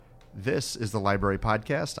This is the Library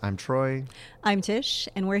Podcast. I'm Troy. I'm Tish,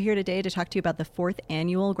 and we're here today to talk to you about the 4th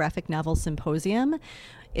Annual Graphic Novel Symposium.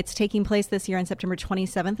 It's taking place this year on September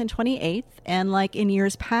 27th and 28th, and like in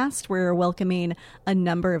years past, we're welcoming a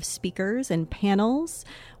number of speakers and panels.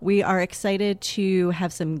 We are excited to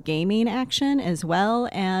have some gaming action as well,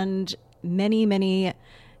 and many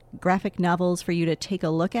graphic novels for you to take a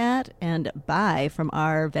look at and buy from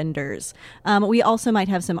our vendors. We also might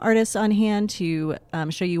have some artists on hand to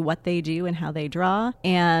show you what they do and how they draw.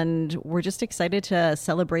 And we're just excited to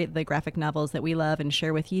celebrate the graphic novels that we love and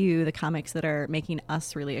share with you the comics that are making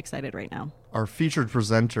us really excited right now. Our featured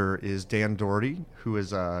presenter is Dan Doherty, who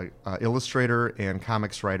is an illustrator and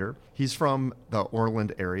comics writer. He's from the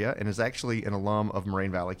Orland area and is actually an alum of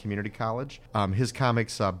Moraine Valley Community College. His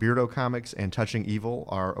comics, Beardo Comics and Touching Evil,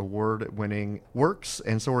 are award-winning works,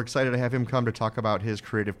 and so we're excited to have him come to talk about his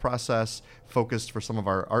creative process, focused for some of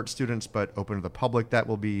our art students, but open to the public. That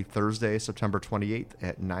will be Thursday, September 28th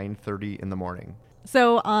at 9:30 in the morning.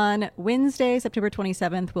 So on Wednesday, September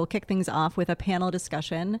 27th, we'll kick things off with a panel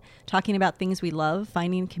discussion talking about things we love,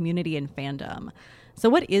 finding community in fandom. So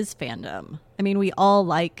what is fandom? I mean, we all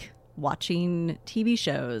like watching TV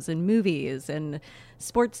shows and movies and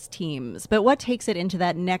sports teams, but what takes it into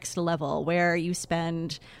that next level where you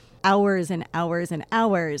spend hours and hours and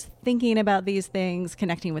hours thinking about these things,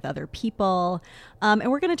 connecting with other people?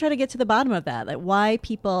 And we're going to try to get to the bottom of that, like why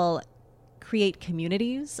people create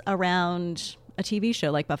communities around a TV show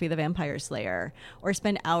like Buffy the Vampire Slayer, or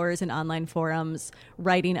spend hours in online forums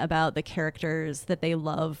writing about the characters that they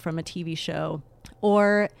love from a TV show,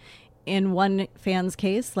 or in one fan's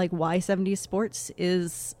case, like why 70s sports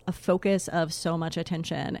is a focus of so much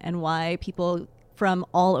attention and why people from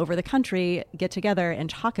all over the country get together and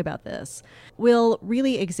talk about this. We'll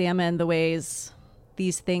really examine the ways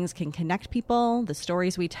these things can connect people, the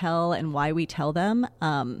stories we tell and why we tell them.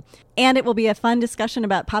 And it will be a fun discussion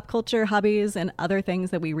about pop culture, hobbies, and other things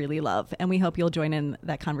that we really love. And we hope you'll join in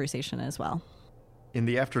that conversation as well. In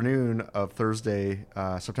the afternoon of Thursday,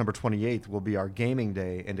 September 28th, will be our gaming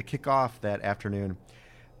day. And to kick off that afternoon,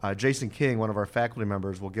 Jason King, one of our faculty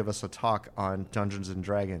members, will give us a talk on Dungeons and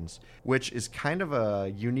Dragons, which is kind of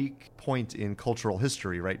a unique point in cultural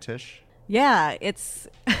history, right, Tish? Yeah, it's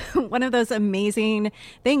one of those amazing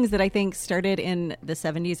things that I think started in the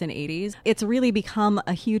 70s and 80s. It's really become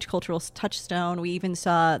a huge cultural touchstone. We even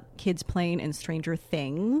saw kids playing in Stranger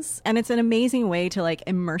Things. And it's an amazing way to like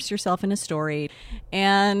immerse yourself in a story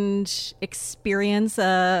and experience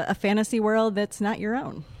a fantasy world that's not your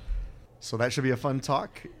own. So that should be a fun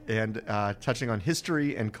talk, and touching on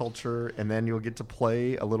history and culture, and then you'll get to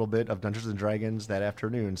play a little bit of Dungeons and Dragons that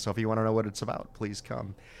afternoon. So if you want to know what it's about, please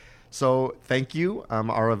come. So thank you.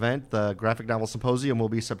 Our event, the Graphic Novel Symposium, will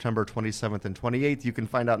be September 27th and 28th. You can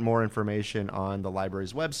find out more information on the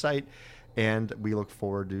library's website, and we look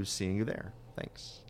forward to seeing you there. Thanks.